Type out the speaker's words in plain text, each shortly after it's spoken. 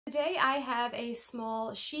Today I have a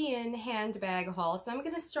small SHEIN handbag haul. So I'm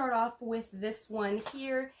going to start off with this one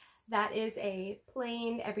here. That is a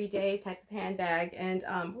plain everyday type of handbag. And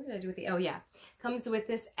what did I do with the, oh yeah, comes with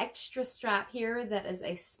this extra strap here that is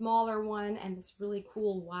a smaller one and this really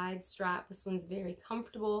cool wide strap. This one's very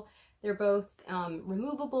comfortable. They're both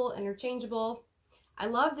removable, interchangeable. I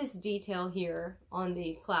love this detail here on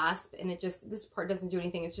the clasp, and it just, this part doesn't do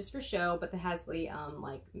anything, it's just for show, but it has the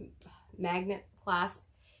like magnet clasp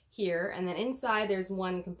here, and then inside there's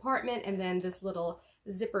one compartment and then this little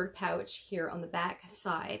zippered pouch here on the back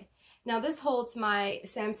side. Now this holds my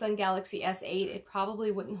Samsung Galaxy S8. It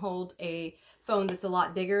probably wouldn't hold a phone that's a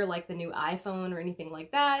lot bigger like the new iPhone or anything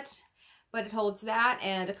like that, but it holds that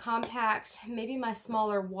and a compact, maybe my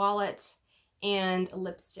smaller wallet and a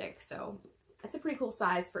lipstick. So that's a pretty cool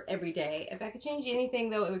size for every day. If I could change anything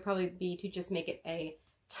though, it would probably be to just make it a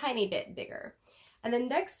tiny bit bigger. And then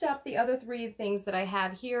next up, the other three things that I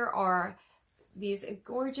have here are these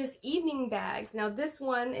gorgeous evening bags. Now this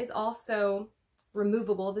one is also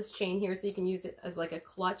removable, this chain here, so you can use it as like a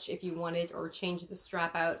clutch if you wanted, or change the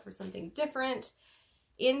strap out for something different.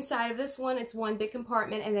 Inside of this one, it's one big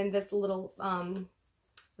compartment, and then this little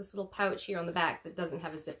pouch here on the back that doesn't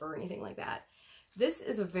have a zipper or anything like that. This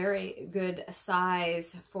is a very good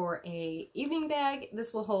size for a evening bag.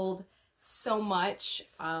 This will hold so much,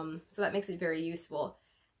 so that makes it very useful.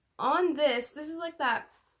 On this is like that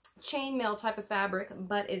chainmail type of fabric,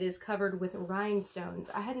 but it is covered with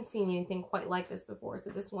rhinestones. I hadn't seen anything quite like this before,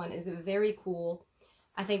 so this one is very cool.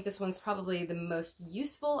 I think this one's probably the most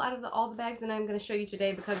useful out of all the bags that I'm going to show you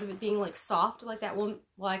today because of it being like soft like that. Well,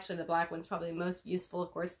 actually the black one's probably the most useful,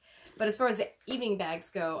 of course, but as far as the evening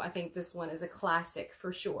bags go, I think this one is a classic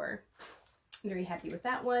for sure. I'm very happy with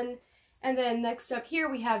that one. And then next up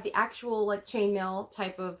here we have the actual like chainmail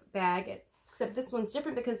type of bag, except this one's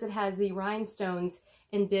different because it has the rhinestones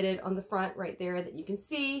embedded on the front right there that you can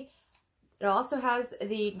see. It also has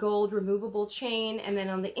the gold removable chain, and then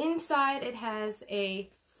on the inside it has the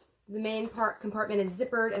main compartment is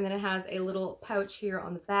zippered, and then it has a little pouch here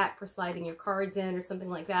on the back for sliding your cards in or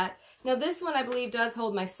something like that. Now this one I believe does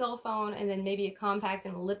hold my cell phone and then maybe a compact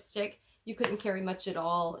and a lipstick. You couldn't carry much at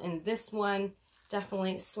all in this one.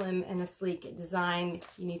 Definitely slim and a sleek design.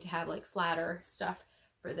 You need to have like flatter stuff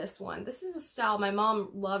for this one. This is a style, my mom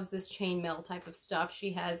loves this chainmail type of stuff.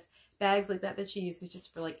 She has bags like that she uses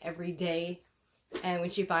just for like every day, and when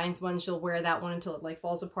she finds one she'll wear that one until it like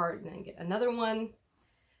falls apart and then get another one.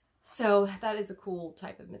 So that is a cool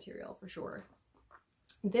type of material for sure.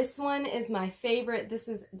 This one is my favorite. This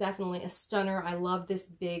is definitely a stunner. I love this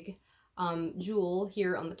big jewel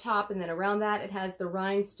here on the top, and then around that it has the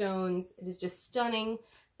rhinestones. It is just stunning.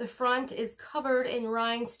 The front is covered in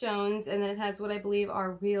rhinestones, and then it has what I believe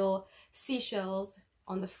are real seashells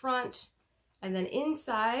on the front. And then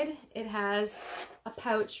inside it has a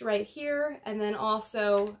pouch right here, and then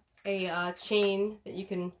also a chain that you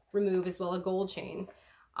can remove as well, a gold chain.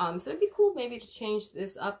 So it'd be cool maybe to change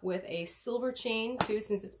this up with a silver chain too,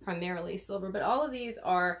 since it's primarily silver. But all of these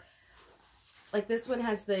are, like this one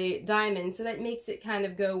has the diamond, so that makes it kind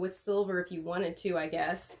of go with silver if you wanted to, I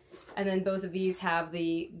guess. And then both of these have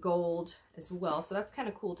the gold as well, so that's kind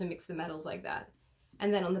of cool to mix the metals like that.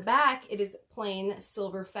 And then on the back, it is plain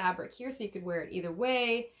silver fabric here, so you could wear it either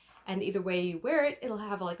way, and either way you wear it, it'll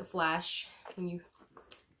have like a flash when you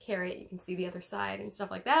carry it. You can see the other side and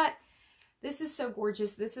stuff like that. This is so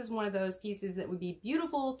gorgeous. This is one of those pieces that would be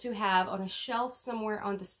beautiful to have on a shelf somewhere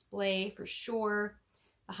on display for sure,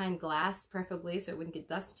 behind glass preferably, so it wouldn't get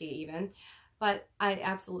dusty even. But I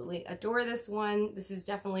absolutely adore this one. This is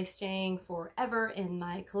definitely staying forever in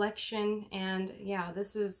my collection, and yeah,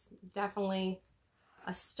 this is definitely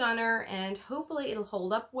a stunner, and hopefully it'll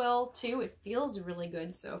hold up well too. It feels really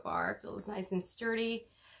good so far. It feels nice and sturdy.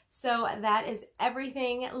 So that is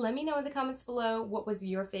everything. Let me know in the comments below what was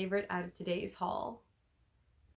your favorite out of today's haul.